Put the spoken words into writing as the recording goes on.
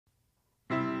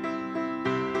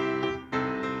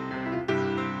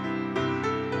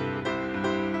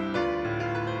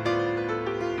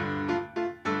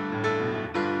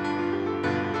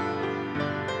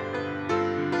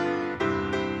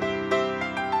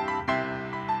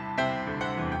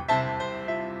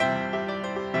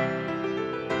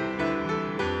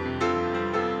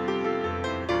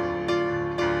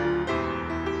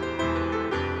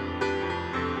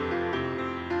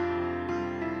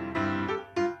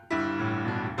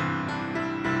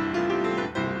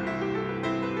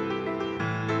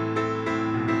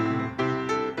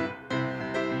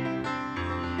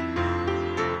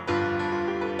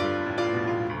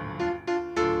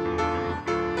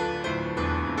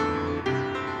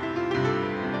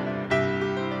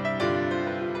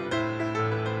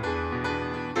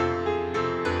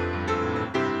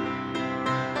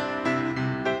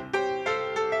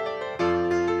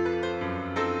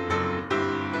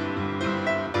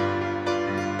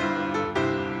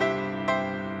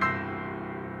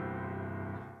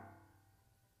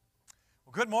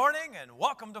Good morning and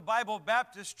welcome to Bible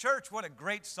Baptist Church. What a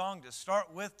great song to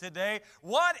start with today.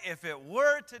 What if it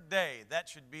were today? That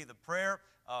should be the prayer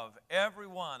of every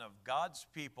one of God's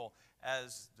people.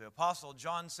 As the Apostle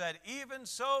John said, even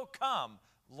so come,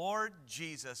 Lord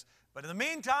Jesus. But in the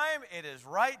meantime, it is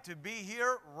right to be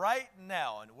here right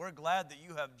now, and we're glad that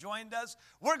you have joined us.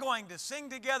 We're going to sing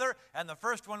together, and the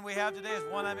first one we have today is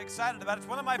one I'm excited about. It's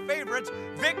one of my favorites,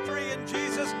 Victory in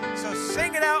Jesus. So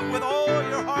sing it out with all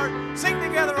your heart. Sing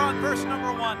together on verse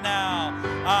number 1 now.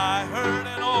 I heard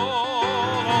an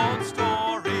old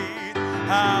story,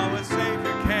 how a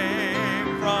Savior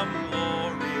came from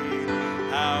glory,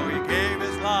 how He gave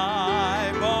His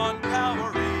life on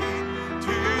Calvary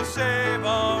to save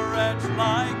a wretch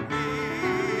like me.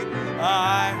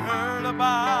 I heard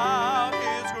about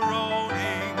His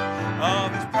groaning,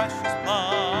 of His precious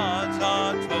blood's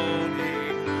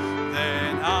atoning.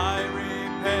 Then I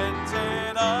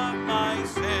repented of my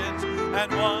sins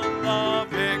and won the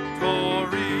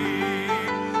victory.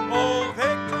 Oh,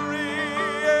 victory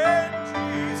in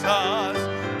Jesus,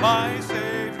 my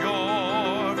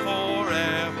Savior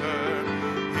forever.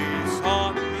 He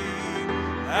sought me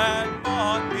and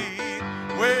bought me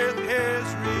with His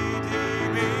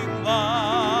redeeming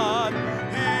blood.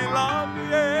 He loved me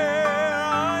ere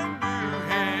I knew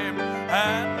Him,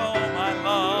 and all my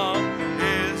love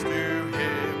is to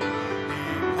Him. He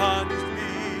plunged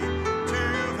me to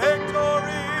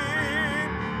victory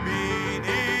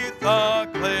beneath the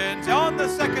cleansing. On the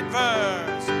second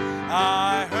verse,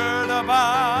 I heard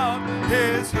about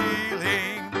His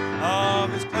healing,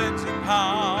 of His cleansing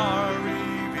power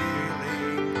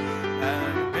revealing,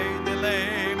 and made the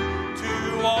lame to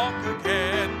walk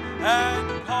again,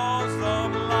 and caused the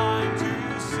blind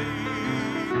to see.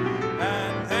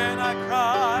 And then I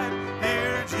cried,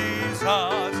 dear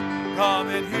Jesus, come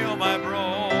and heal my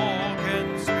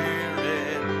broken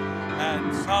spirit.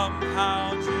 And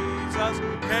somehow Jesus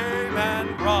came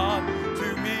and brought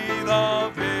to me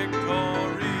the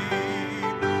victory.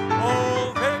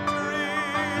 Oh, victory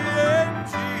in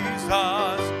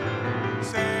Jesus,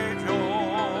 Savior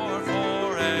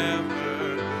forever.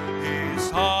 He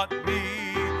sought me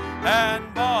and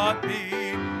bought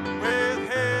me with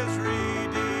His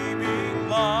redeeming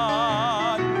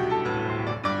blood.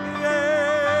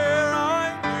 Ere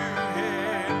I knew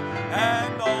Him,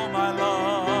 and all my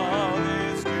love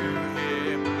is to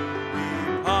Him. He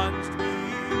plunged me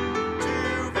to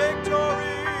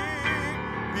victory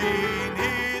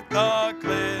beneath the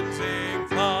cleansing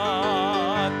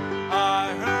flood.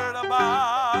 I heard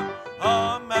about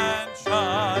a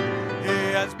mansion He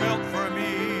has built for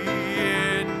me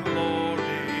in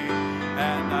glory,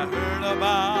 and I heard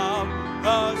about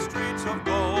the streets of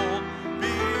gold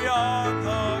beyond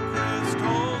the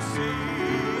crystal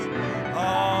sea,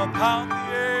 about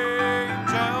the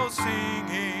angels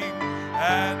singing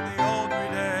and the old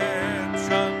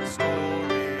redemption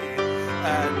story.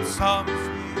 And some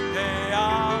sweet day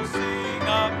I'll sing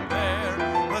up there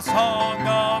the song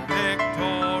of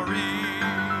victory.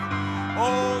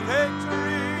 Oh,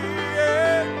 victory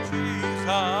in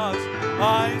Jesus,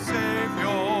 my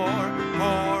Savior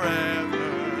forever.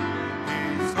 He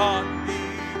sought me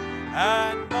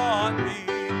and bought me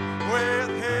with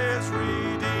His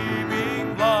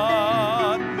redeeming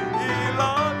blood. He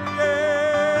loved me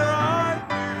ere I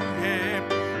knew Him,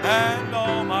 and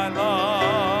all my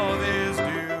love is to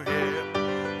Him.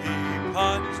 He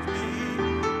plunged me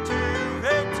to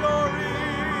victory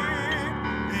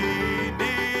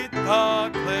beneath the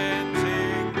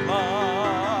cleansing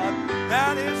blood.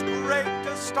 That is great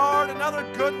to start another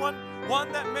good one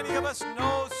that many of us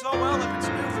know so well. If it's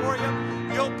new for you,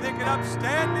 you'll pick it up.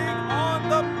 Standing on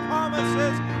the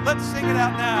promises. Let's sing it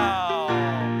out now.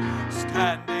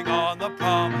 Standing on the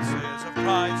promises of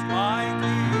Christ my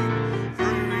King,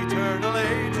 through eternal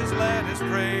ages let His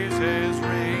praises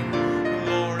ring.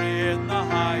 Glory in the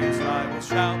highest I will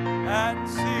shout and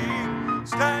sing,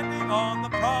 standing on the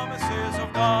promises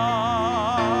of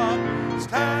God.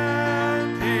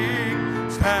 Standing,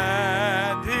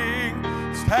 standing,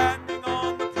 standing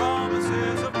on the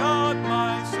promises of God,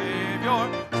 my Savior.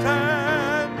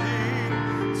 Standing,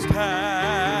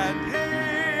 standing,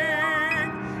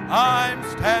 I'm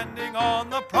standing on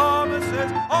the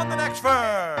promises. On the next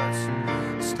verse,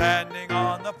 standing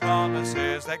on the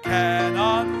promises that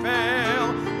cannot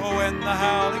fail. When the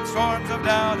howling storms of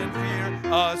doubt and fear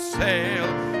assail,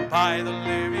 by the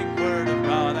living word of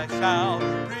God I shall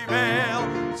prevail.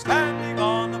 Standing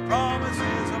on the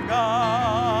promises of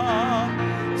God.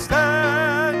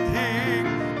 Standing,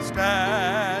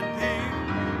 standing,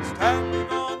 standing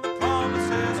on the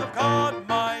promises of God,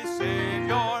 my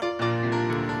Savior.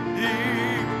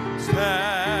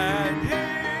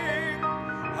 Standing,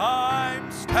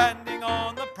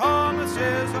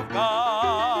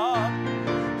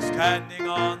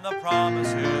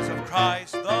 promises of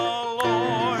Christ the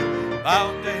Lord,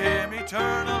 bound to Him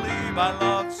eternally by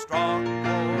love's strong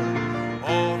cord,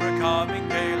 overcoming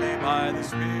daily by the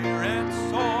Spirit's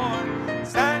sword,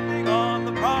 standing on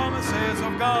the promises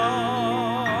of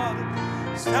God.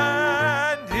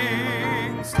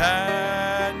 Standing,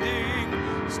 standing,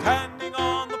 standing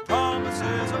on the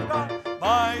promises of God,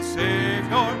 my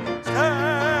Savior.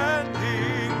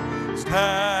 Standing,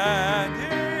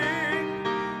 standing,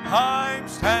 I'm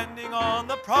standing on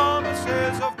the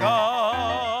promises of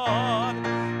God.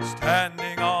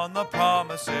 Standing on the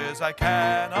promises, I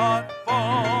cannot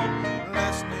fall,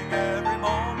 listening every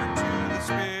moment to the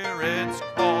Spirit's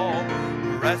call,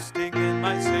 resting in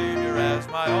my Savior as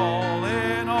my all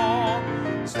in all,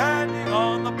 standing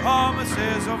on the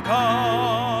promises of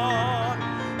God.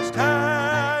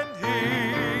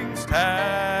 Standing,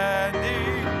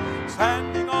 standing,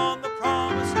 standing on the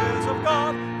promises of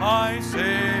God, my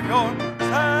Savior.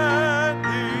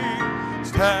 Standing,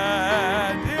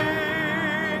 standing,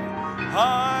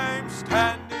 I'm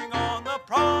standing on the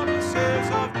promises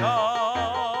of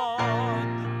God.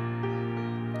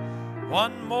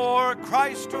 One more,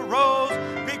 Christ arose.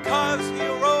 Because He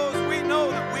arose, we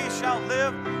know that we shall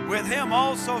live with Him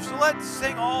also. So let's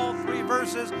sing all three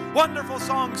verses. Wonderful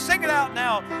song. Sing it out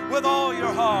now with all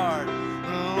your heart.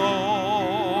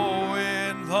 Lo,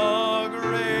 in the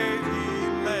grave He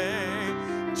lay,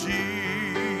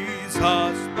 Jesus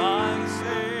my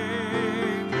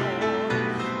Savior,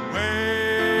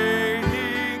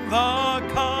 waiting the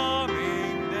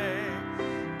coming day,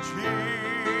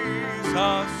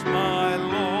 Jesus my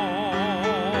Lord.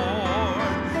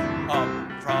 Up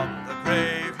from the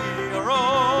grave He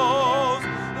arose,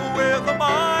 with a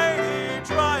mighty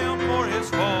triumph for His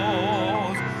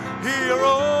foes. He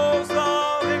arose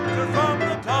the victor from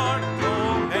the dark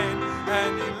domain,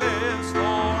 and He lives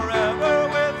forever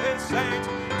with His saints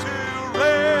to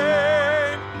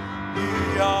reign.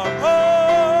 He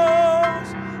arose,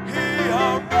 He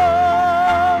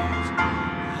arose,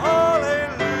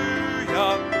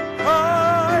 hallelujah,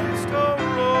 Christ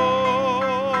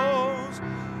arose.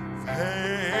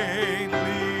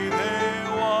 Vainly they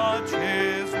watch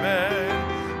His bed,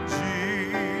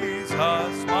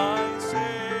 Jesus my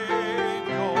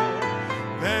Savior.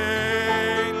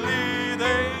 Vainly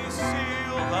they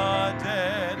seal the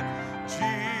dead,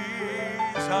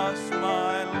 Jesus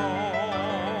my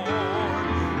Lord.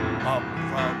 Up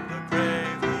from the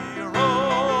grave He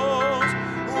arose,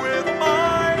 with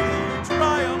mighty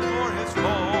triumph for His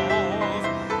foes.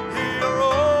 He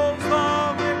arose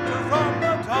the victor from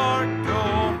the dark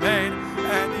domain,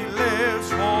 and He lives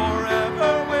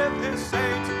forever with His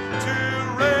saints to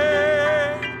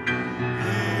reign.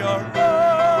 He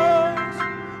arose,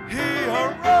 He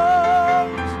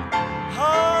arose,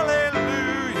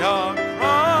 hallelujah,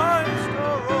 Christ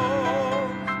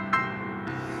arose.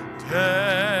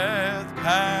 Death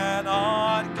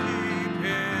cannot keep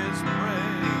His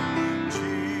prey,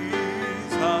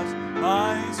 Jesus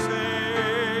my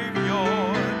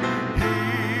Savior. He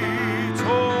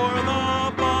tore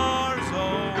the bars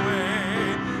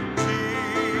away,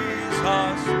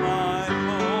 Jesus my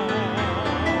Lord.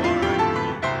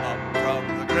 Up from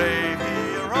the grave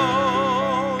He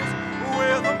arose,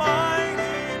 with a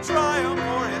mighty triumph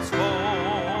for His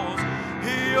foes.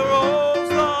 He arose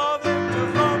the victor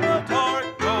from the dark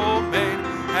domain,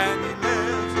 and He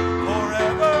lives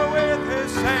forever with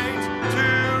His saints to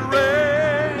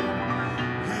reign.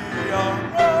 He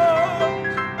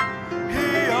arose, He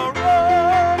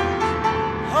arose,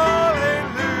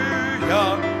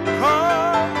 hallelujah,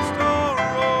 Christ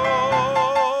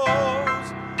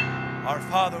arose. Our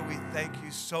Father, we thank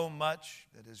You so much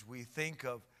that as we think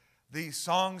of these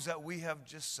songs that we have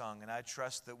just sung, and I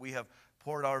trust that we have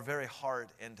poured our very heart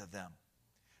into them.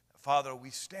 Father, we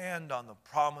stand on the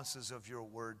promises of Your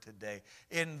word today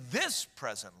in this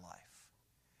present life.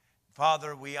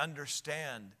 Father, we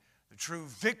understand the true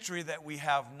victory that we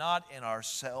have not in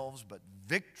ourselves, but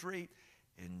victory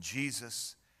in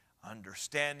Jesus.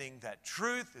 Understanding that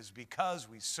truth is because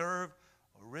we serve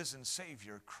a risen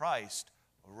Savior, Christ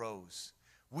arose.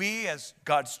 We, as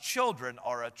God's children,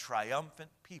 are a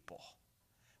triumphant people.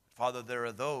 Father, there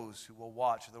are those who will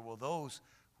watch. There will those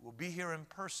who will be here in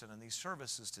person in these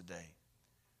services today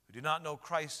who do not know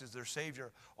Christ as their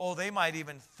Savior. Oh, they might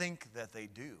even think that they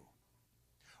do.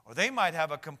 Or they might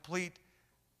have a complete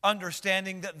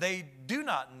understanding that they do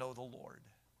not know the Lord.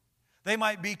 They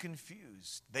might be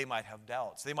confused. They might have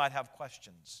doubts. They might have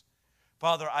questions.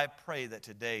 Father, I pray that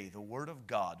today the Word of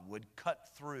God would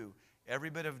cut through every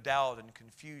bit of doubt and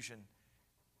confusion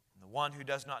in the one who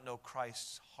does not know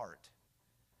Christ's heart.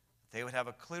 They would have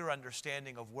a clear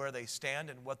understanding of where they stand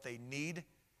and what they need,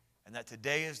 and that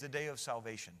today is the day of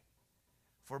salvation.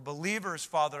 For believers,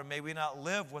 Father, may we not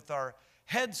live with our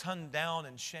heads hung down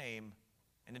in shame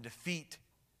and in defeat,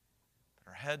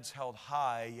 but our heads held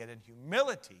high, yet in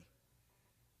humility,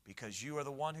 because you are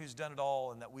the one who's done it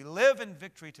all, and that we live in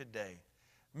victory today.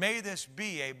 May this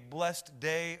be a blessed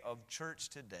day of church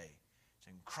today. It's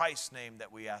in Christ's name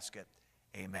that we ask it.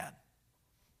 Amen.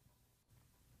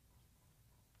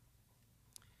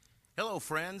 Hello,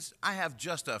 friends. I have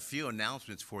just a few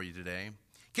announcements for you today.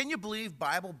 Can you believe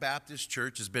Bible Baptist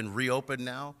Church has been reopened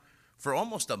now for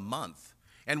almost a month?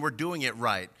 And we're doing it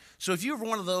right. So if you're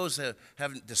one of those that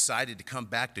haven't decided to come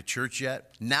back to church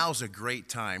yet, now's a great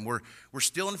time. We're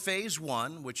still in phase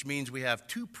 1, which means we have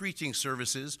 2 preaching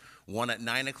services, one at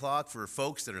 9 o'clock for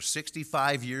folks that are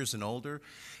 65 years and older,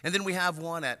 and then we have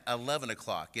one at 11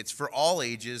 o'clock. It's for all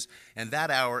ages, and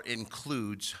that hour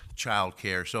includes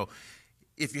childcare. So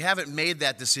if you haven't made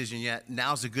that decision yet,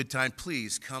 now's a good time.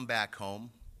 Please come back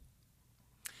home.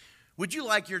 Would you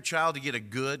like your child to get a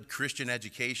good Christian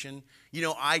education? You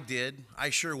know, I did.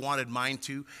 I sure wanted mine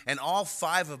to. And all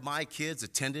 5 of my kids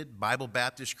attended Bible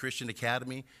Baptist Christian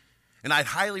Academy. And I'd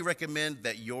highly recommend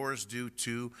that yours do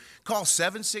too. Call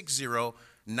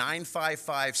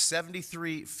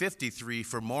 760-955-7353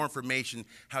 for more information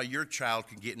how your child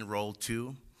can get enrolled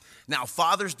too. Now,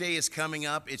 Father's Day is coming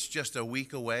up. It's just a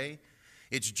week away.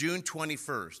 It's June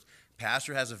 21st.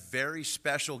 Pastor has a very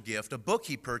special gift, a book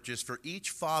he purchased for each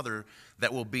father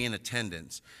that will be in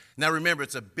attendance. Now remember,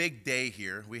 it's a big day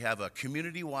here. We have a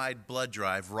community-wide blood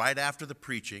drive right after the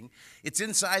preaching. It's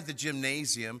inside the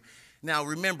gymnasium. Now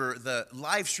remember, the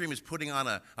live stream is putting on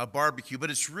a barbecue,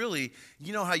 but it's really,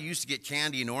 you know how you used to get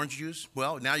candy and orange juice?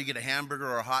 Well, now you get a hamburger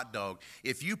or a hot dog.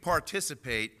 If you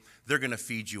participate, they're going to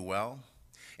feed you well.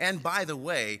 And by the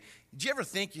way, did you ever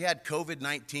think you had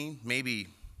COVID-19, maybe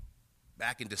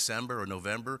back in December or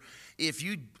November? If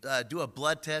you do a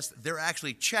blood test, they're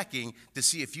actually checking to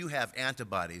see if you have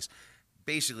antibodies,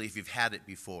 basically if you've had it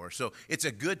before. So it's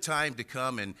a good time to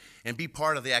come and be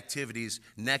part of the activities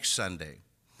next Sunday.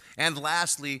 And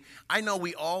lastly, I know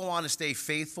we all want to stay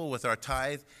faithful with our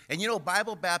tithe. And you know,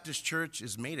 Bible Baptist Church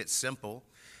has made it simple.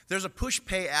 There's a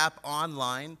PushPay app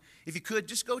online. If you could,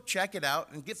 just go check it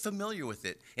out and get familiar with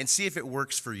it and see if it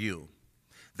works for you.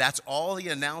 That's all the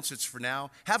announcements for now.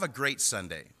 Have a great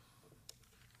Sunday.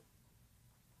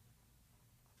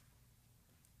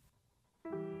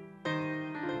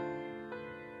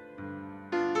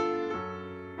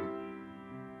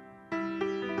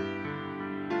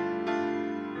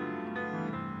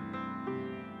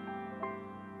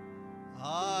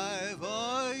 I've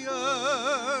a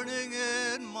yearning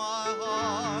in my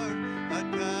heart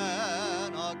that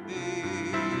cannot be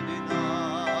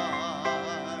denied.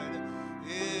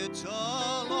 It's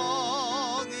a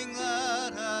longing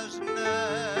that has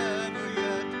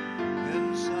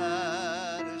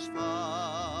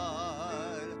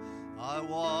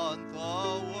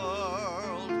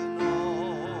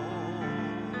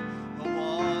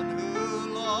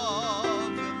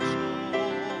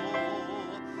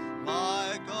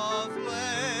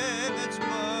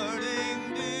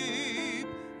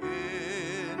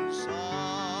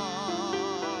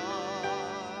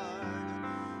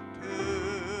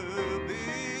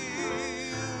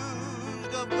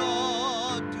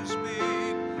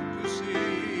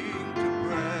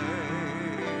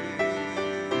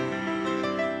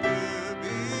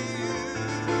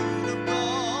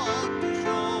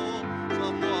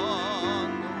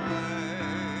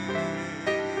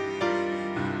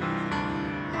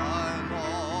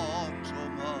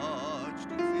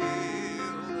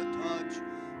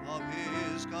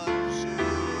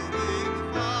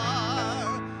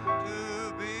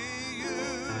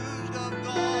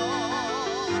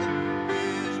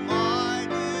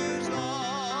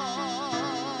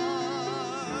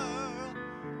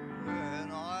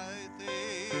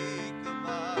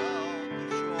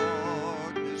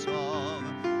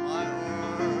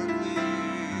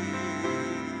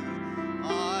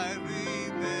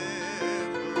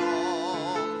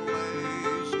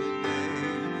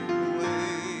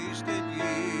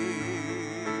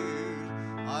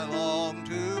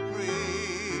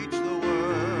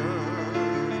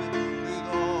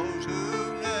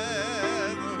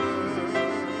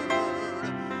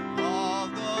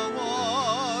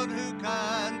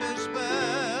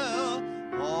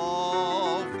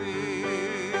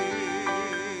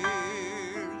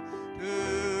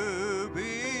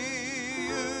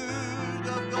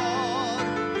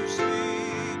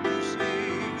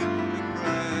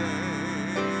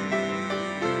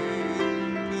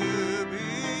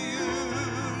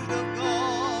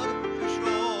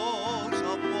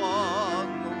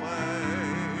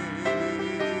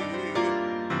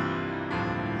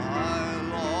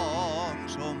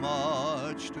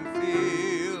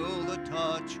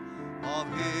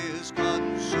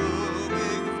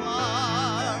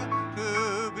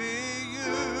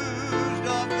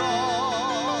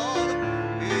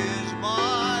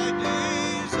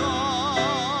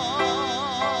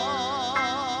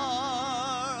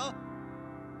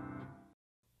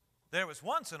was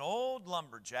once an old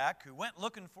lumberjack who went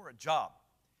looking for a job.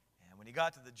 And when he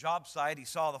got to the job site, he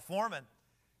saw the foreman,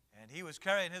 and he was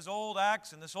carrying his old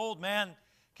axe, and this old man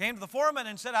came to the foreman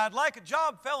and said, "I'd like a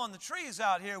job felling the trees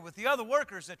out here with the other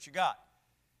workers that you got."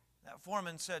 That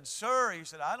foreman said, "Sir," he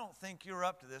said, "I don't think you're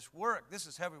up to this work. This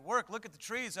is heavy work. Look at the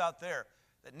trees out there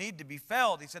that need to be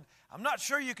felled." He said, "I'm not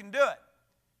sure you can do it."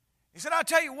 He said, "I'll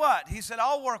tell you what." He said,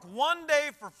 "I'll work one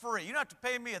day for free. You don't have to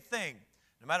pay me a thing,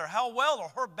 no matter how well or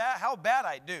how bad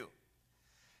I do.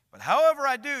 But however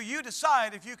I do, you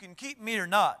decide if you can keep me or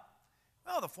not."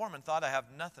 Well, the foreman thought, "I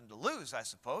have nothing to lose, I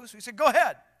suppose." So he said, "Go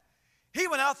ahead." He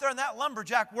went out there, and that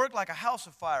lumberjack worked like a house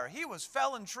of fire. He was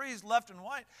felling trees left and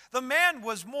right. The man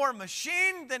was more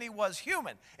machine than he was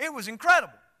human. It was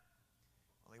incredible.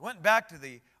 Well, he went back to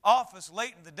the office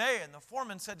late in the day, and the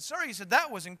foreman said, "Sir," he said,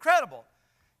 "that was incredible."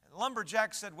 And the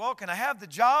lumberjack said, "Well, can I have the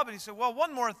job?" And he said, "Well,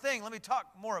 one more thing. Let me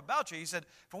talk more about you." He said,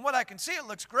 "From what I can see, it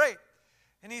looks great."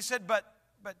 And he said, but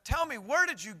tell me, where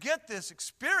did you get this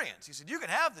experience?" He said, "You can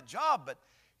have the job, but,"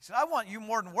 he said, "I want you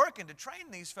more than working to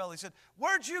train these fellows." He said,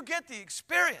 "Where'd you get the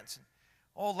experience?" And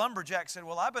old lumberjack said,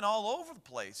 "Well, I've been all over the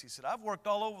place." He said, "I've worked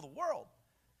all over the world."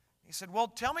 He said, "Well,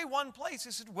 tell me one place."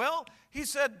 He said, "Well," he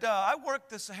said, "I worked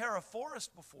the Sahara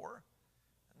forest before."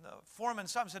 And the foreman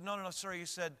stopped and said, No, sir." He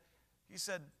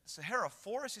said, "Sahara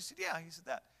forest?" He said, "Yeah." He said,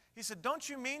 "That." He said, "Don't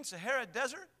you mean Sahara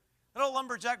desert?" And old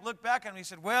lumberjack looked back at him and he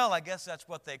said, "Well, I guess that's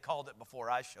what they called it before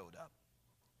I showed up."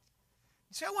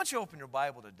 You see, I want you to open your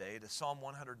Bible today to Psalm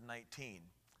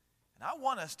 119. And I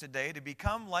want us today to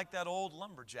become like that old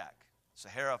lumberjack,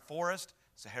 Sahara forest,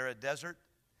 Sahara desert,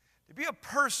 to be a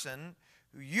person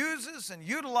who uses and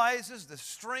utilizes the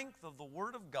strength of the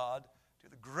Word of God to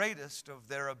the greatest of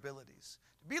their abilities.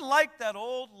 To be like that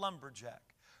old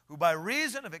lumberjack who by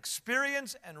reason of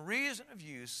experience and reason of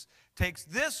use takes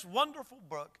this wonderful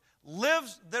book,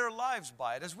 lives their lives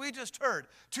by it, as we just heard,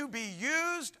 to be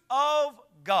used of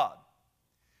God.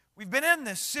 We've been in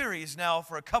this series now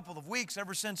for a couple of weeks,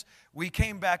 ever since we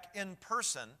came back in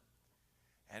person.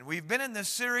 And we've been in this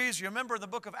series, you remember the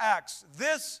book of Acts,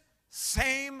 this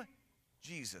same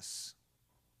Jesus.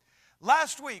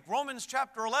 Last week, Romans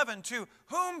chapter 11, "To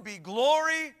whom be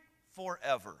glory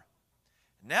forever."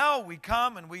 Now we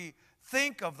come and we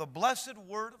think of the blessed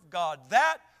Word of God,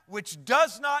 that which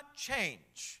does not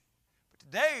change. But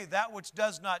today, that which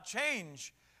does not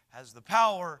change has the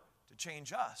power to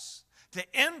change us, to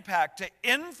impact, to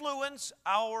influence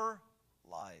our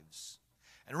lives.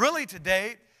 And really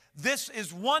today, this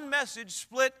is one message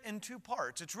split in two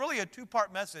parts. It's really a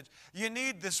two-part message. You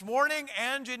need this morning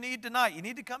and you need tonight. You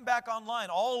need to come back online,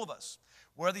 all of us.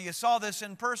 Whether you saw this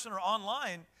in person or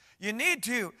online, you need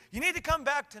to come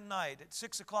back tonight at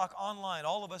 6 o'clock online,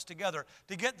 all of us together,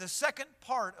 to get the second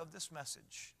part of this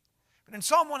message. But in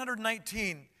Psalm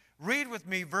 119, read with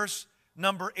me verse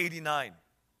number 89.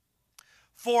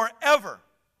 "Forever,"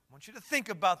 I want you to think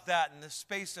about that in the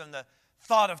space and the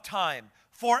thought of time.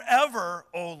 "Forever,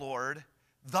 O Lord,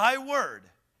 thy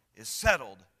word is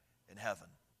settled in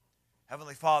heaven."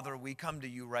 Heavenly Father, we come to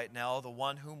you right now, the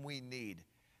one whom we need,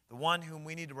 the one whom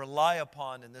we need to rely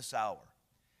upon in this hour,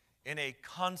 in a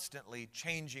constantly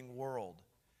changing world,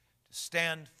 to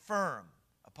stand firm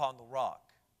upon the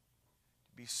rock,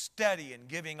 to be steady in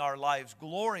giving our lives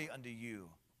glory unto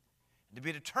you, and to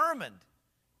be determined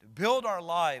to build our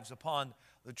lives upon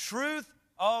the truth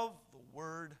of the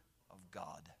Word of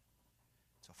God.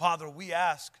 So, Father, we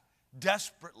ask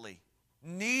desperately,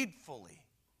 needfully,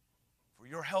 for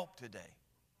your help today,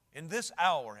 in this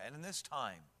hour and in this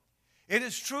time. It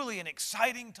is truly an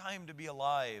exciting time to be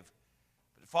alive,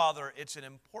 but, Father, it's an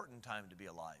important time to be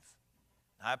alive.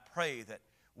 And I pray that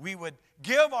we would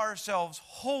give ourselves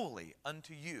wholly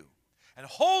unto you, and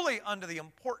wholly unto the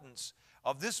importance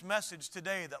of this message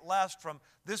today that lasts from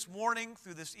this morning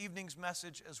through this evening's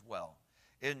message as well.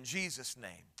 In Jesus'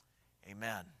 name,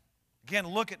 amen. Again,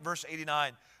 look at verse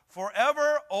 89.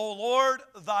 "Forever, O Lord,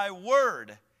 thy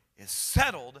word is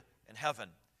settled in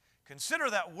heaven."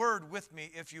 Consider that word with me,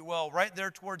 if you will, right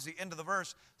there towards the end of the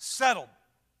verse, settled.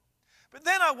 But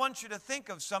then I want you to think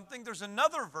of something. There's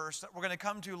another verse that we're going to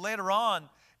come to later on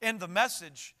in the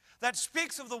message that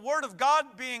speaks of the Word of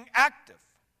God being active.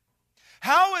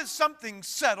 How is something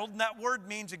settled? And that word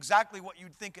means exactly what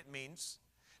you'd think it means.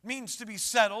 It means to be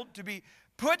settled, to be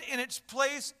put in its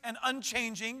place and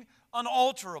unchanging,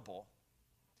 unalterable.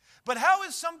 But how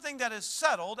is something that is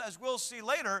settled, as we'll see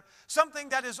later, something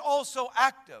that is also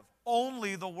active?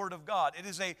 Only the Word of God. It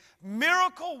is a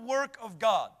miracle work of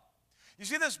God. You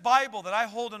see this Bible that I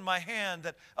hold in my hand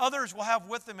that others will have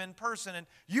with them in person and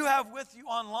you have with you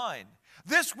online.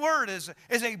 This Word is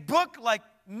a book like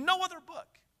no other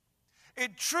book.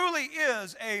 It truly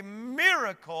is a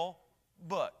miracle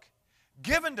book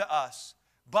given to us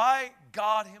by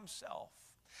God Himself.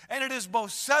 And it is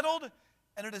both settled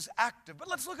and it is active. But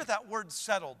let's look at that word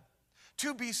settled.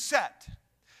 To be set.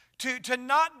 To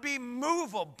not be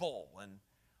movable, in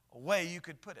a way you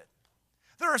could put it.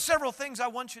 There are several things I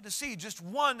want you to see, just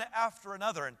one after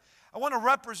another. And I want to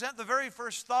represent the very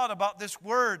first thought about this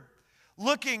word.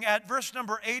 Looking at verse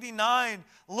number 89,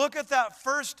 look at that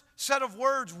first set of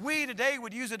words. We today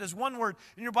would use it as one word.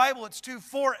 In your Bible, it's two,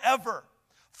 forever.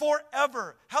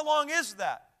 Forever. How long is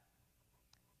that?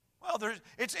 Well,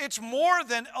 it's more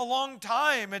than a long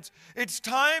time. It's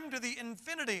time to the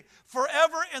infinity.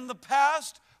 Forever in the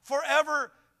past,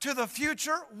 forever to the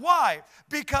future. Why?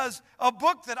 Because a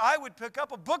book that I would pick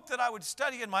up, a book that I would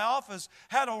study in my office,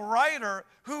 had a writer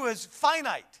who is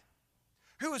finite,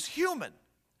 who is human,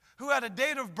 who had a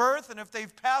date of birth, and if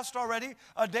they've passed already,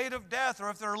 a date of death,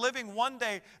 or if they're living one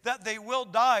day that they will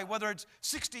die, whether it's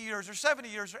 60 years or 70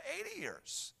 years or 80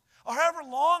 years, or however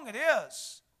long it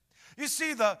is. You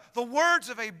see, the words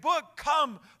of a book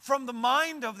come from the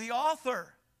mind of the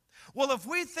author. Well, if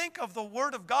we think of the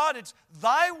Word of God, it's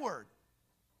thy word.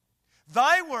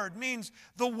 Thy word means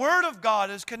the Word of God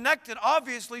is connected,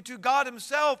 obviously, to God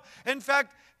Himself. In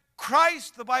fact,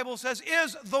 Christ, the Bible says,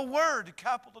 is the Word,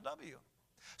 capital W.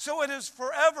 So it is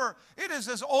forever. It is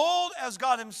as old as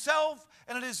God Himself,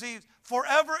 and it is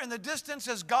forever in the distance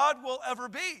as God will ever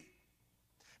be.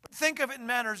 But think of it in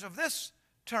manners of this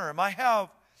term. I have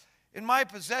in my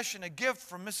possession a gift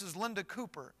from Mrs. Linda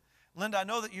Cooper. Linda, I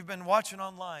know that you've been watching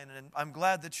online, and I'm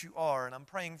glad that you are, and I'm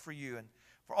praying for you and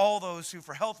for all those who,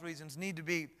 for health reasons, need to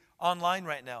be online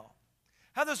right now.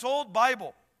 I have this old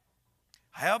Bible.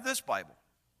 I have this Bible.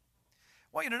 I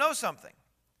want you to know something.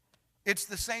 It's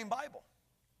the same Bible.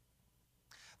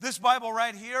 This Bible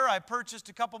right here I purchased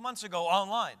a couple months ago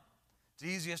online. It's the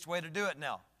easiest way to do it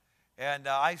now. And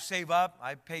I save up.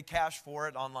 I pay cash for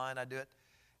it online. I do it.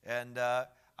 And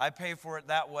I pay for it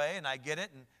that way, and I get it.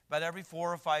 And about every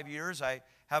 4 or 5 years, I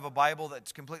have a Bible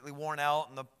that's completely worn out,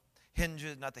 and the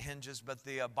hinges, not the hinges, but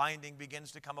the binding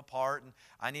begins to come apart, and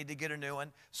I need to get a new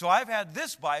one. So I've had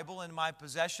this Bible in my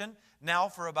possession now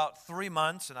for about 3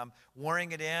 months, and I'm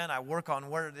wearing it in. I work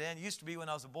on wearing it in. It used to be when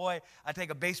I was a boy, I'd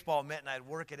take a baseball mitt and I'd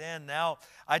work it in. Now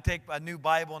I take a new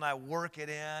Bible and I work it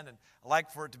in, and I like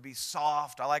for it to be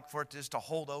soft. I like for it just to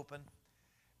hold open.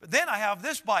 But then I have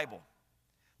this Bible.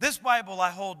 This Bible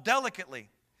I hold delicately.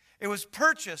 It was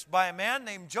purchased by a man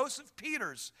named Joseph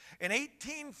Peters in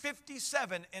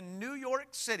 1857 in New York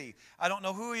City. I don't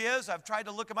know who he is. I've tried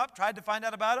to look him up, tried to find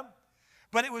out about him.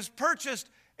 But it was purchased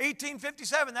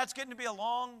 1857. That's getting to be a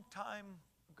long time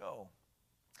ago.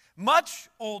 Much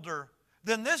older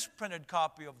than this printed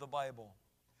copy of the Bible.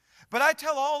 But I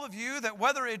tell all of you that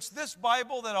whether it's this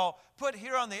Bible that I'll put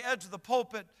here on the edge of the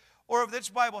pulpit or if this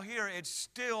Bible here, it's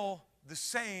still the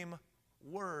same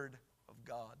Word of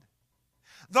God.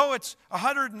 Though it's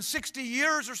 160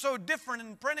 years or so different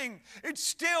in printing, it's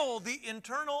still the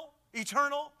eternal,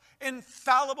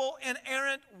 infallible,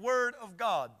 inerrant Word of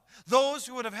God. Those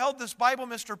who would have held this Bible,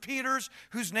 Mr. Peters,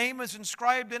 whose name is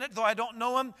inscribed in it, though I don't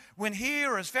know him, when he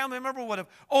or his family member would have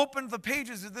opened the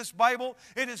pages of this Bible,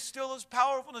 it is still as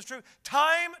powerful and as true.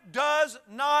 Time does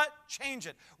not change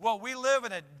it. Well, we live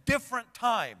in a different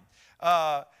time.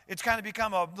 It's kind of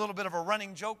become a little bit of a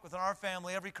running joke within our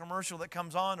family. Every commercial that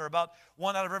comes on, or about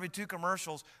 1 out of every 2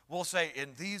 commercials, will say,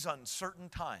 in these uncertain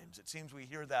times. It seems we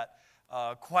hear that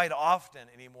quite often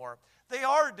anymore. They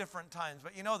are different times,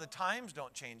 but you know, the times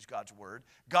don't change God's Word.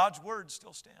 God's Word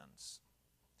still stands.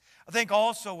 I think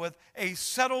also with a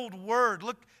settled Word.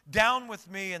 Look down with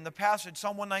me in the passage,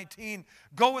 Psalm 119.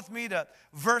 Go with me to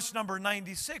verse number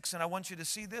 96, and I want you to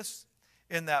see this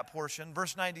in that portion.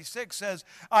 Verse 96 says,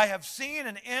 I have seen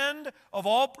an end of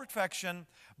all perfection,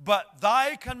 but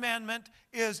thy commandment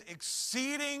is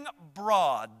exceeding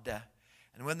broad.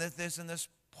 And when this is in this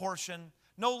portion,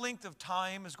 no length of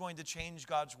time is going to change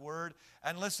God's Word.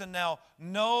 And listen now,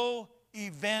 no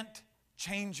event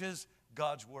changes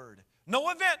God's Word. No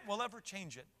event will ever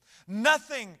change it.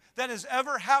 Nothing that has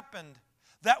ever happened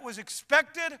that was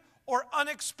expected or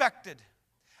unexpected.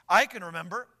 I can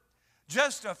remember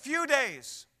just a few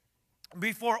days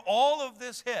before all of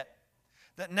this hit,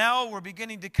 that now we're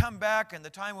beginning to come back, and the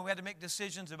time when we had to make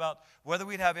decisions about whether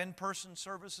we'd have in-person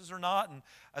services or not, and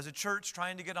as a church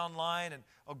trying to get online, and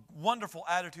a wonderful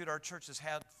attitude our church has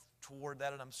had toward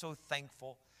that, and I'm so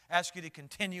thankful. I ask you to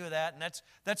continue that, and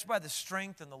that's by the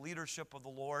strength and the leadership of the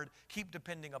Lord. Keep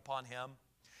depending upon Him.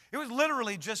 It was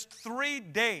literally just 3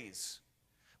 days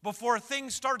before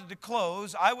things started to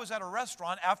close. I was at a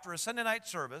restaurant after a Sunday night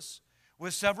service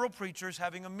with several preachers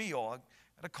having a meal.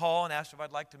 Got a call and asked if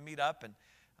I'd like to meet up, and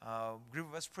a group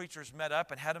of us preachers met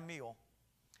up and had a meal.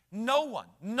 No one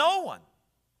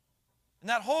in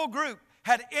that whole group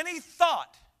had any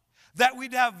thought that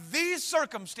we'd have these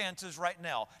circumstances right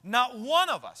now. Not one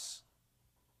of us.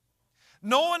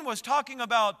 No one was talking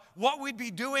about what we'd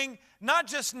be doing, not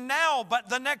just now, but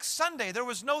the next Sunday. There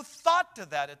was no thought to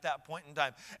that at that point in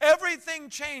time. Everything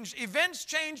changed. Events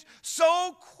changed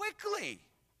so quickly.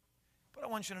 But I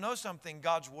want you to know something.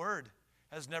 God's Word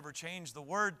has never changed. The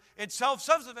Word itself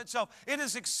says of itself, it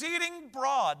is exceeding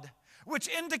broad, which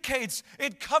indicates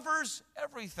it covers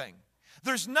everything.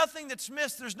 There's nothing that's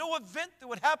missed. There's no event that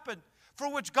would happen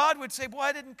for which God would say, boy,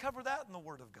 I didn't cover that in the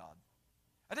Word of God.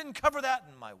 I didn't cover that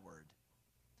in my Word.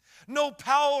 No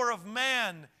power of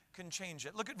man can change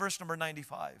it. Look at verse number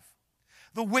 95.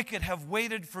 The wicked have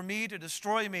waited for me to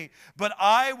destroy me, but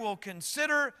I will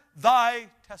consider thy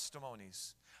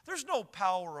testimonies. There's no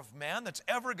power of man that's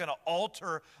ever going to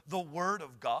alter the Word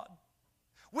of God.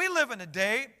 We live in a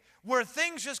day where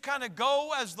things just kind of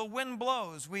go as the wind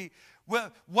blows.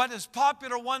 What is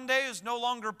popular one day is no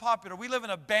longer popular. We live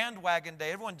in a bandwagon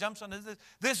day. Everyone jumps on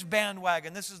this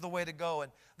bandwagon. This is the way to go,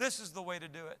 and this is the way to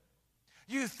do it.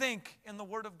 You think in the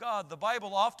Word of God, the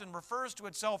Bible often refers to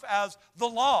itself as the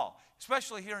law,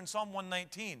 especially here in Psalm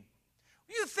 119.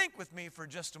 You think with me for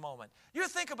just a moment. You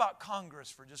think about Congress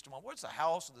for just a moment. What's the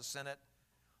House or the Senate?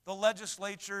 The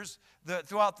legislatures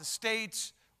throughout the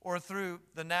states or through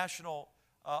the national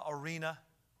arena.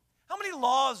 How many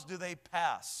laws do they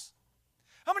pass?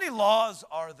 How many laws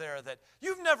are there that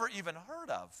you've never even heard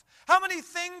of? How many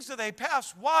things do they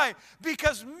pass? Why?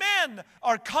 Because men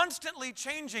are constantly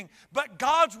changing, but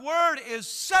God's Word is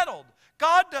settled.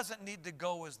 God doesn't need to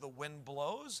go as the wind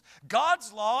blows.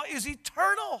 God's law is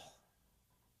eternal.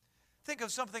 Think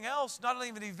of something else, not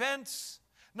even events,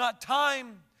 not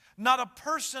time, not a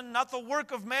person, not the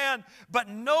work of man, but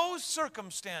no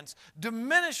circumstance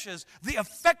diminishes the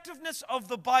effectiveness of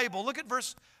the Bible. Look at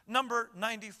verse number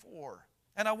 94.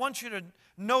 And I want you to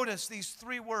notice these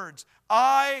three words.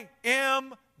 I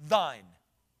am thine.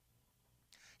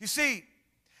 You see,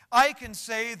 I can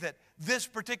say that this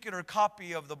particular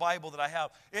copy of the Bible that I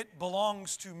have, it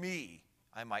belongs to me,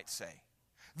 I might say.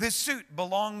 This suit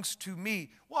belongs to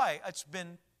me. Why? It's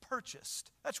been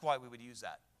purchased. That's why we would use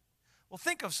that. Well,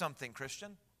 think of something,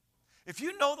 Christian. If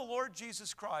you know the Lord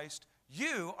Jesus Christ,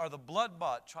 you are the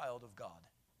blood-bought child of God.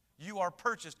 You are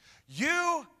purchased.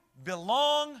 You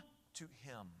belong to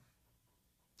Him.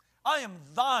 I am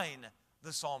thine,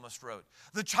 the psalmist wrote.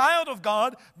 The child of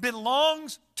God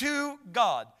belongs to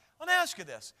God. Let me ask you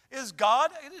this. Is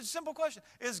God, it's a simple question,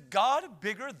 is God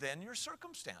bigger than your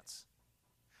circumstance?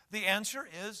 The answer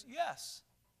is yes.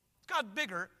 Is God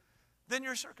bigger than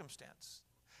your circumstance?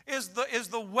 Is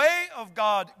the way of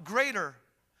God greater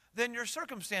than your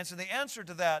circumstance? And the answer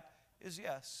to that is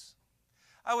yes.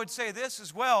 I would say this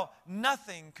as well,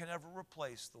 nothing can ever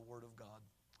replace the Word of God.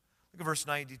 Look at verse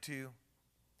 92. It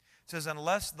says,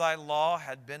 unless thy law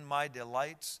had been my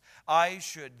delights, I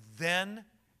should then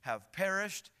have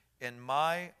perished in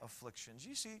my afflictions.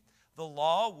 You see, the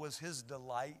law was his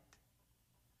delight.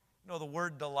 You know, the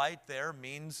word delight there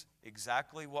means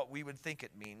exactly what we would think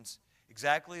it means,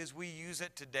 exactly as we use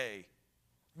it today.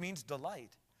 It means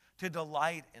delight, to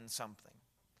delight in something.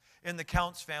 In the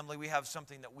Counts family, we have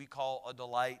something that we call a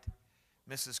delight.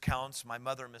 Mrs. Counts, my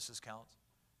mother, Mrs. Counts,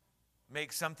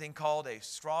 make something called a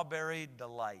strawberry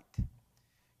delight.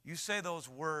 You say those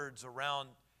words around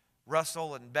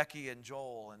Russell and Becky and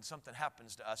Joel, and something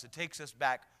happens to us. It takes us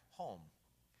back home.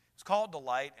 It's called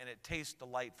delight, and it tastes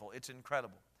delightful. It's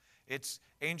incredible. It's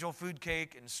angel food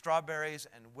cake and strawberries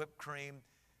and whipped cream.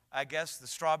 I guess the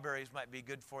strawberries might be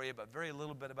good for you, but very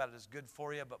little bit about it is good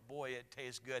for you. But boy, it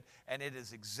tastes good, and it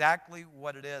is exactly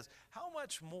what it is. How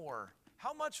much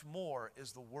more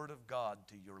is the Word of God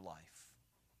to your life?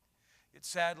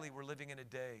 Sadly, we're living in a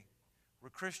day where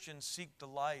Christians seek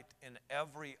delight in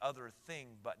every other thing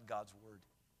but God's Word.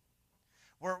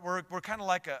 We're kind of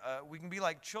like we can be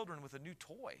like children with a new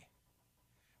toy.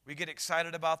 We get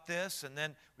excited about this, and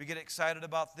then we get excited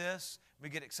about this, we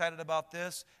get excited about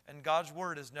this, and God's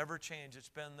Word has never changed. It's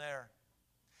been there.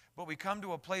 But we come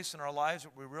to a place in our lives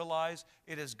where we realize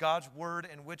it is God's Word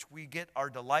in which we get our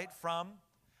delight from,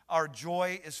 our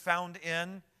joy is found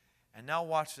in. And now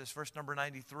watch this, verse number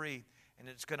 93. And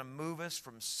it's going to move us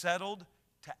from settled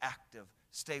to active.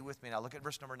 Stay with me now. Look at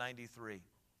verse number 93. It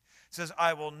says,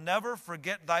 I will never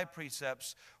forget thy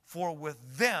precepts, for with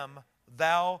them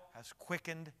thou hast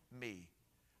quickened me.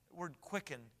 The word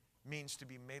quicken means to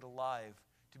be made alive,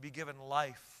 to be given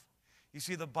life. You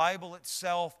see, the Bible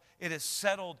itself, it is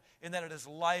settled in that it is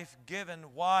life-given.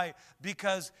 Why?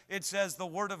 Because it says the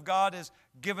Word of God is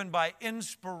given by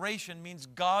inspiration, means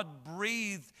God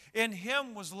breathed. In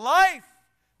Him was life.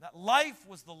 That life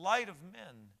was the light of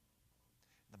men.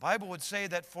 The Bible would say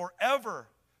that forever,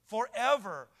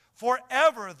 forever,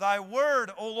 forever, Thy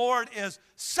Word, O Lord, is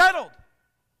settled.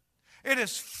 It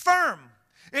is firm.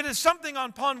 It is something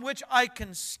upon which I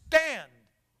can stand,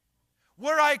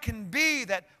 where I can be,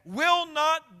 that will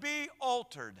not be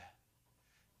altered.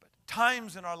 But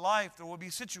times in our life, there will be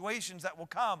situations that will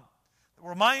come that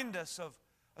remind us of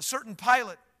a certain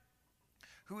pilot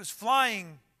who was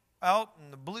flying out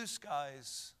in the blue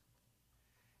skies.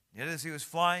 Yet as he was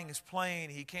flying his plane,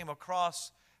 he came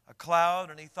across a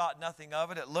cloud and he thought nothing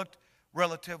of it. It looked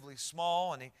relatively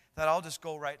small and he thought, I'll just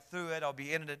go right through it. I'll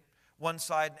be in it one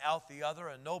side and out the other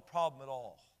and no problem at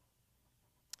all.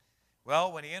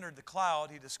 Well, when he entered the cloud,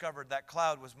 he discovered that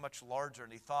cloud was much larger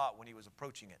than he thought when he was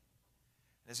approaching it.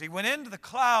 As he went into the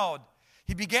cloud,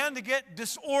 he began to get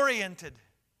disoriented.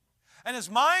 And his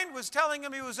mind was telling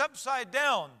him he was upside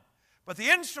down, but the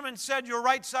instrument said you're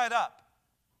right side up.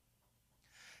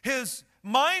 His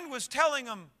mind was telling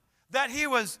him that he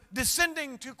was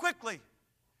descending too quickly,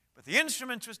 but the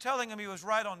instrument was telling him he was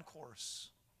right on course.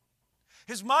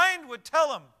 His mind would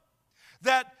tell him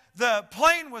that the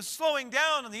plane was slowing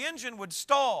down and the engine would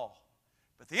stall,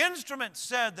 but the instrument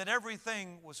said that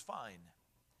everything was fine.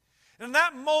 And in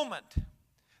that moment,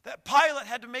 that pilot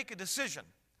had to make a decision.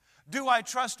 Do I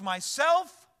trust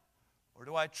myself or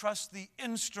do I trust the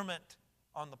instrument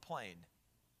on the plane?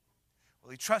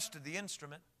 Well, he trusted the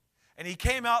instrument, and he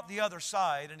came out the other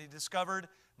side and he discovered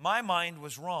my mind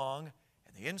was wrong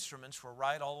and the instruments were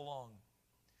right all along.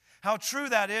 How true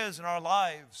that is in our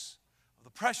lives of the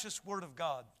precious Word of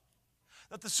God.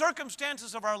 That the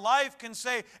circumstances of our life can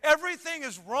say everything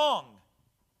is wrong.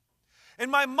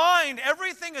 In my mind,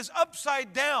 everything is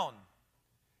upside down.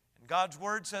 And God's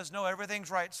Word says, no, everything's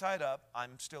right side up.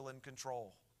 I'm still in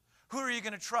control. Who are you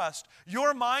going to trust?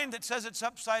 Your mind that says it's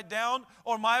upside down,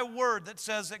 or my Word that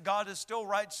says that God is still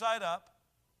right side up?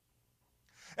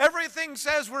 Everything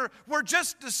says we're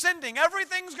just descending.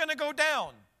 Everything's going to go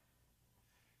down.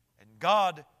 And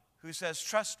God, who says,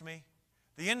 trust me,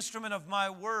 the instrument of my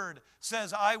Word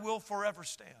says, I will forever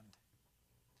stand.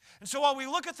 And so while we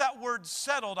look at that word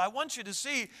settled, I want you to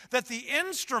see that the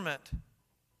instrument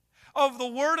of the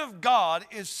Word of God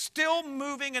is still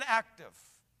moving and active.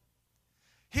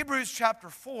 Hebrews chapter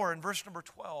 4 and verse number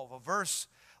 12, a verse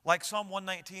like Psalm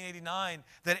 119:89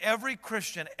 that every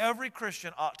Christian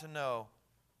ought to know.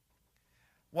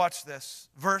 Watch this,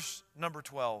 verse number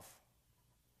 12.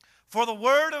 For the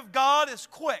Word of God is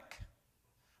quick.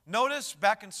 Notice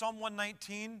back in Psalm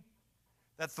 119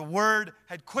 that the Word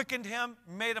had quickened him,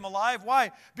 made him alive.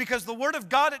 Why? Because the Word of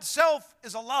God itself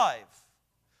is alive.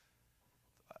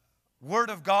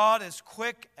 Word of God is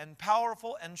quick and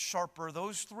powerful and sharper.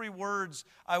 Those three words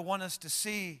I want us to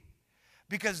see,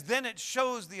 because then it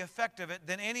shows the effect of it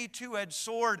than any two-edged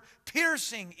sword,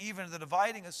 piercing even the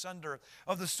dividing asunder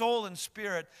of the soul and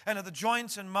spirit and of the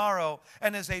joints and marrow,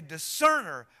 and is a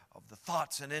discerner of the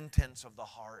thoughts and intents of the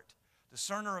heart.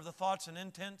 Discerner of the thoughts and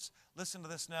intents. Listen to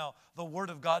this now. The Word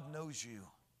of God knows you.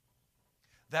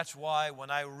 That's why when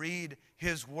I read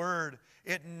His Word,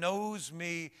 it knows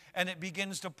me and it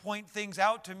begins to point things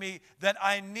out to me that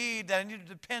I need to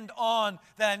depend on,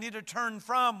 that I need to turn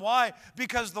from. Why?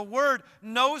 Because the Word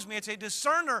knows me. It's a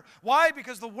discerner. Why?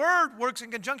 Because the Word works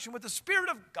in conjunction with the Spirit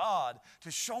of God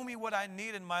to show me what I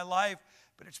need in my life.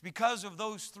 But it's because of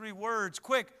those three words,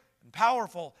 quick and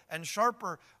powerful and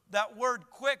sharper. That word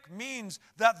quick means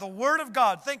that the Word of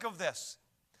God, think of this.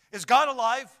 Is God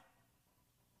alive?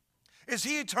 Is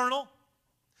He eternal?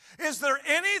 Is there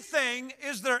anything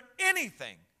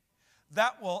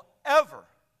that will ever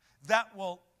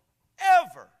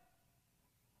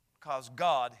cause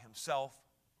God Himself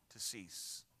to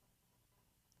cease?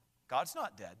 God's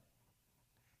not dead.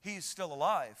 He's still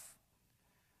alive.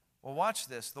 Well, watch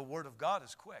this. The Word of God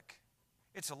is quick.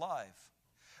 It's alive.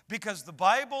 Because the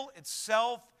Bible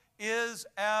itself is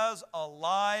as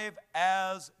alive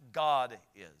as God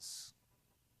is.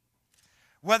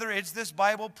 Whether it's this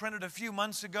Bible printed a few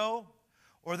months ago,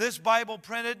 or this Bible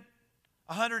printed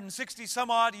 160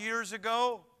 some odd years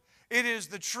ago, it is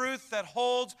the truth that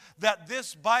holds that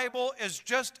this Bible is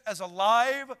just as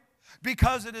alive,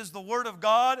 because it is the Word of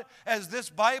God, as this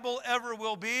Bible ever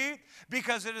will be,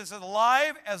 because it is as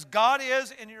alive as God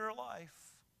is in your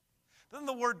life. Then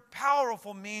the word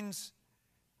powerful means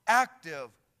active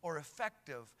or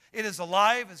effective. It is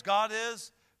alive as God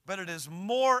is, but it is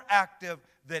more active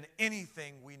than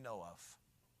anything we know of.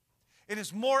 It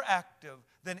is more active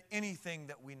than anything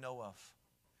that we know of.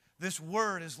 This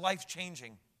Word is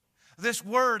life-changing. This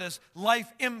Word is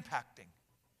life-impacting.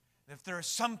 And if there is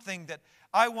something that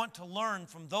I want to learn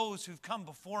from those who've come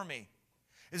before me,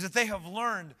 is that they have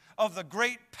learned of the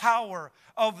great power,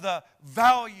 of the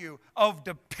value, of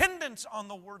dependence on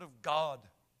the Word of God.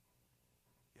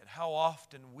 Yet how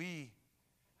often we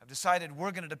have decided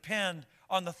we're going to depend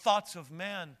on the thoughts of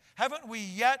man. Haven't we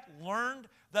yet learned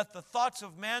that the thoughts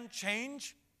of man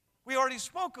change? We already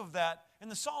spoke of that in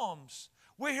the Psalms.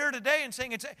 We're here today and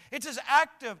saying it's as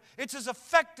active, it's as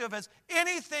effective as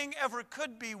anything ever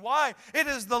could be. Why? It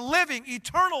is the living,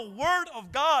 eternal Word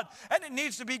of God, and it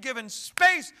needs to be given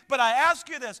space. But I ask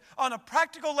you this on a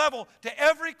practical level to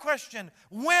every question: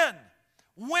 when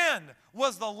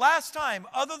was the last time,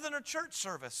 other than a church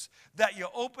service, that you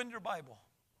opened your Bible,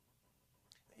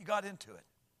 that you got into it,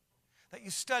 that you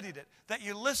studied it, that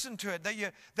you listened to it,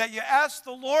 that you asked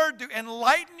the Lord to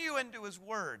enlighten you into His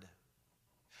Word?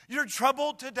 You're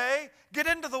troubled today? Get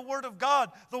into the Word of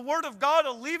God. The Word of God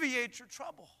alleviates your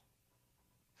trouble.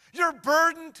 You're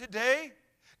burdened today?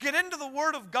 Get into the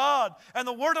Word of God, and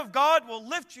the Word of God will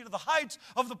lift you to the heights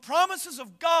of the promises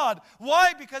of God.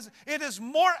 Why? Because it is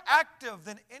more active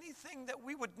than anything that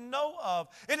we would know of.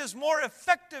 It is more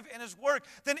effective in His work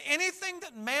than anything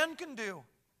that man can do.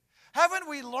 Haven't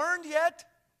we learned yet?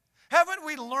 Haven't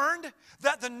we learned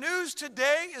that the news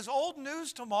today is old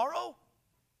news tomorrow?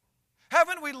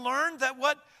 Haven't we learned that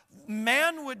what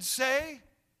man would say,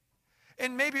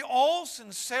 in maybe all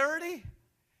sincerity,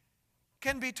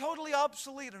 can be totally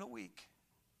obsolete in a week?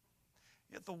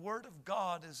 Yet the Word of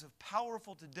God is as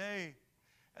powerful today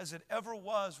as it ever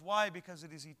was. Why? Because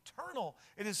it is eternal.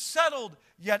 It is settled,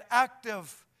 yet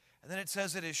active. And then it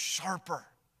says it is sharper.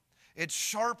 It's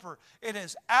sharper. It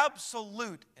is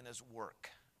absolute in its work.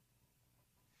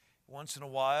 Once in a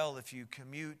while, if you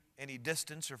commute any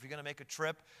distance or if you're going to make a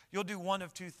trip, you'll do one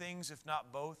of two things, if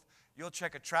not both. You'll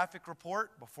check a traffic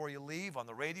report before you leave on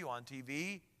the radio, on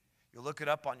TV. You'll look it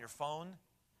up on your phone.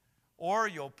 Or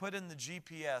you'll put in the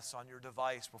GPS on your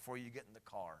device before you get in the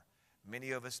car.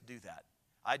 Many of us do that.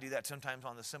 I do that sometimes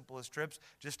on the simplest trips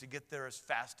just to get there as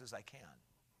fast as I can.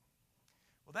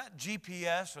 Well, that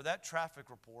GPS or that traffic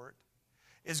report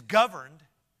is governed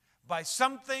by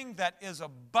something that is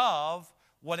above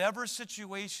whatever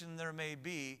situation there may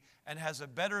be, and has a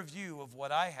better view of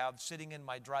what I have sitting in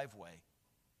my driveway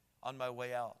on my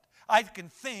way out. I can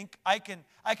think, I can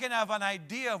have an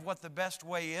idea of what the best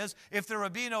way is if there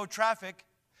would be no traffic,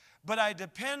 but I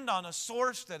depend on a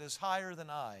source that is higher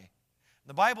than I.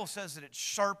 The Bible says that it's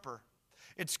sharper,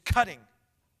 it's cutting.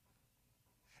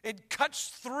 It cuts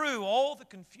through all the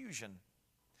confusion.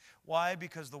 Why?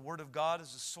 Because the Word of God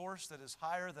is a source that is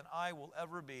higher than I will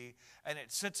ever be, and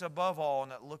it sits above all,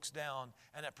 and it looks down,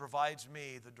 and it provides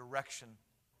me the direction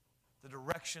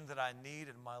that I need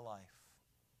in my life.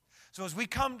 So as we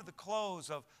come to the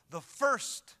close of the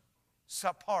first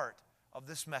part of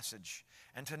this message,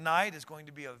 and tonight is going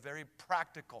to be a very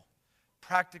practical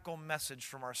message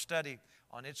from our study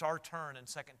on It's Our Turn in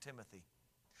 2 Timothy,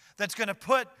 that's going to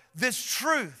put this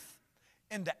truth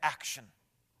into action.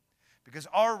 Because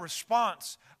our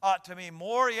response ought to be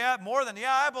more than,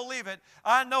 I believe it,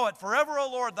 I know it. Forever,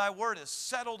 O Lord, thy word is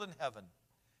settled in heaven.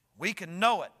 We can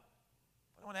know it.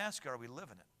 But I want to ask you, are we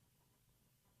living it?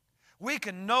 We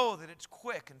can know that it's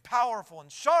quick and powerful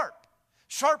and sharp,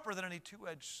 sharper than any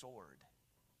two-edged sword.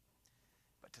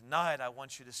 But tonight, I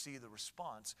want you to see the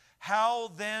response. How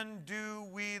then do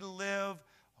we live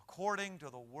according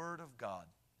to the Word of God?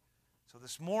 So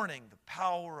this morning, the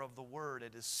power of the Word,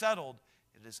 it is settled.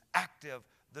 It is active.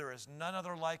 There is none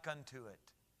other like unto it.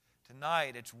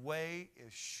 Tonight, its way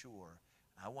is sure.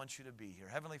 I want you to be here.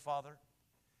 Heavenly Father,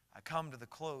 I come to the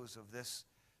close of this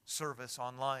service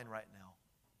online right now.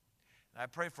 And I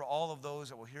pray for all of those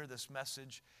that will hear this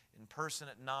message in person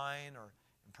at 9 or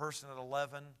in person at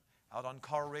 11, out on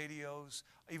car radios,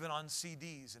 even on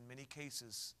CDs in many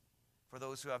cases, for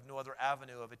those who have no other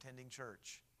avenue of attending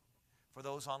church, for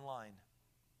those online.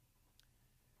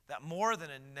 That more than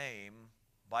a name,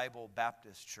 Bible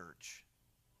Baptist Church,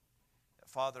 that,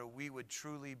 Father, we would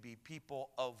truly be people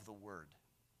of the Word.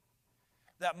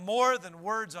 That more than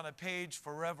words on a page,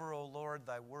 forever, O Lord,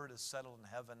 thy word is settled in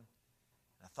heaven,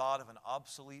 and a thought of an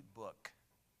obsolete book,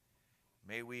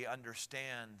 may we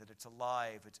understand that it's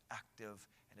alive, it's active,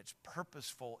 and it's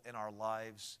purposeful in our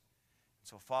lives. And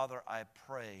so, Father, I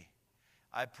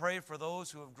pray for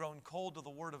those who have grown cold to the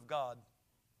Word of God,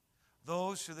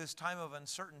 those through this time of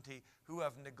uncertainty who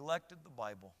have neglected the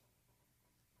Bible.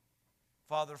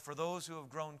 Father, for those who have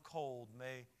grown cold,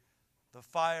 may the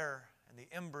fire and the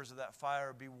embers of that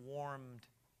fire be warmed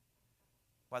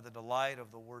by the delight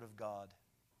of the Word of God.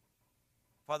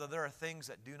 Father, there are things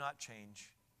that do not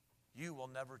change. You will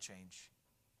never change.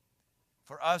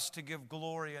 For us to give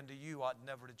glory unto you ought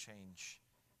never to change,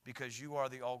 because you are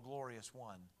the all-glorious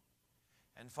one.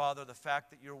 And Father, the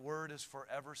fact that your word is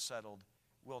forever settled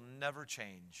will never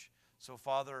change. So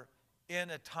Father, in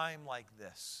a time like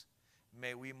this,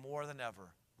 may we more than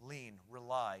ever lean,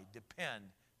 rely, depend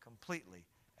completely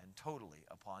and totally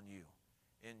upon you.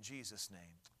 In Jesus'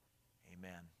 name,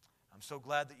 amen. I'm so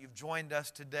glad that you've joined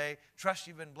us today. Trust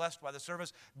you've been blessed by the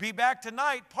service. Be back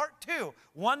tonight, part 2.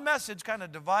 One message kind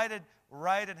of divided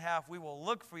right in half. We will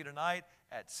look for you tonight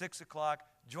at 6 o'clock.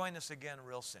 Join us again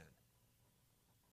real soon.